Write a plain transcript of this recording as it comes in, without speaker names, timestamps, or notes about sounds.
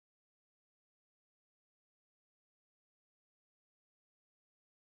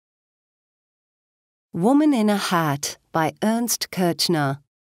Woman in a Hat by Ernst Kirchner.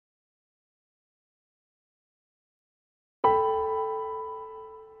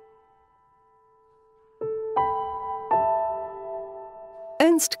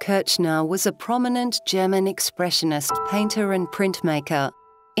 Ernst Kirchner was a prominent German expressionist painter and printmaker.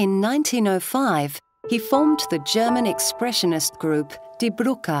 In 1905, he formed the German expressionist group Die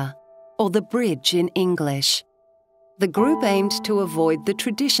Brücke, or the Bridge in English. The group aimed to avoid the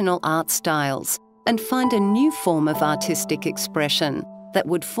traditional art styles and find a new form of artistic expression that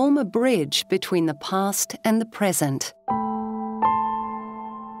would form a bridge between the past and the present.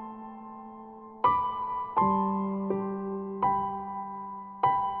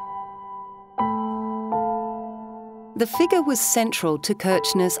 The figure was central to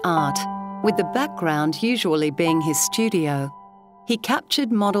Kirchner's art, with the background usually being his studio. He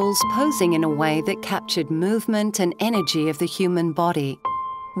captured models posing in a way that captured movement and energy of the human body.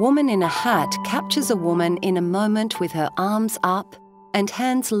 Woman in a Hat captures a woman in a moment with her arms up and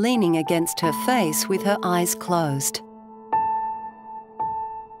hands leaning against her face with her eyes closed.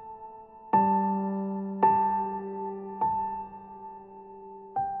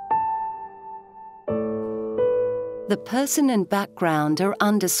 The person and background are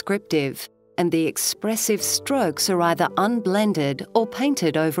undescriptive, and the expressive strokes are either unblended or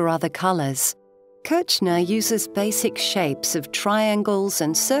painted over other colors. Kirchner uses basic shapes of triangles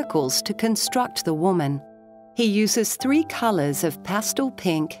and circles to construct the woman. He uses 3 colors of pastel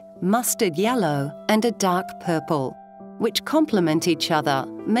pink, mustard yellow, and a dark purple, which complement each other,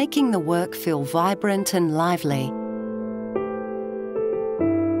 making the work feel vibrant and lively.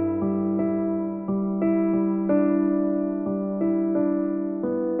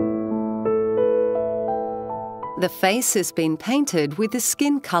 The face has been painted with the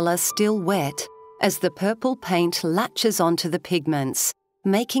skin color still wet, as the purple paint latches onto the pigments,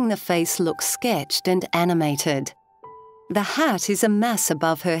 making the face look sketched and animated. The hat is a mass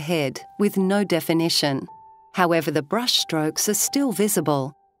above her head, with no definition. However, the brush strokes are still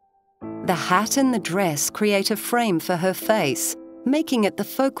visible. The hat and the dress create a frame for her face, making it the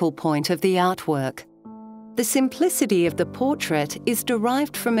focal point of the artwork. The simplicity of the portrait is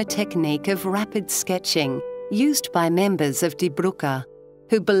derived from a technique of rapid sketching, used by members of Die Brücke,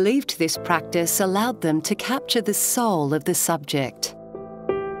 who believed this practice allowed them to capture the soul of the subject.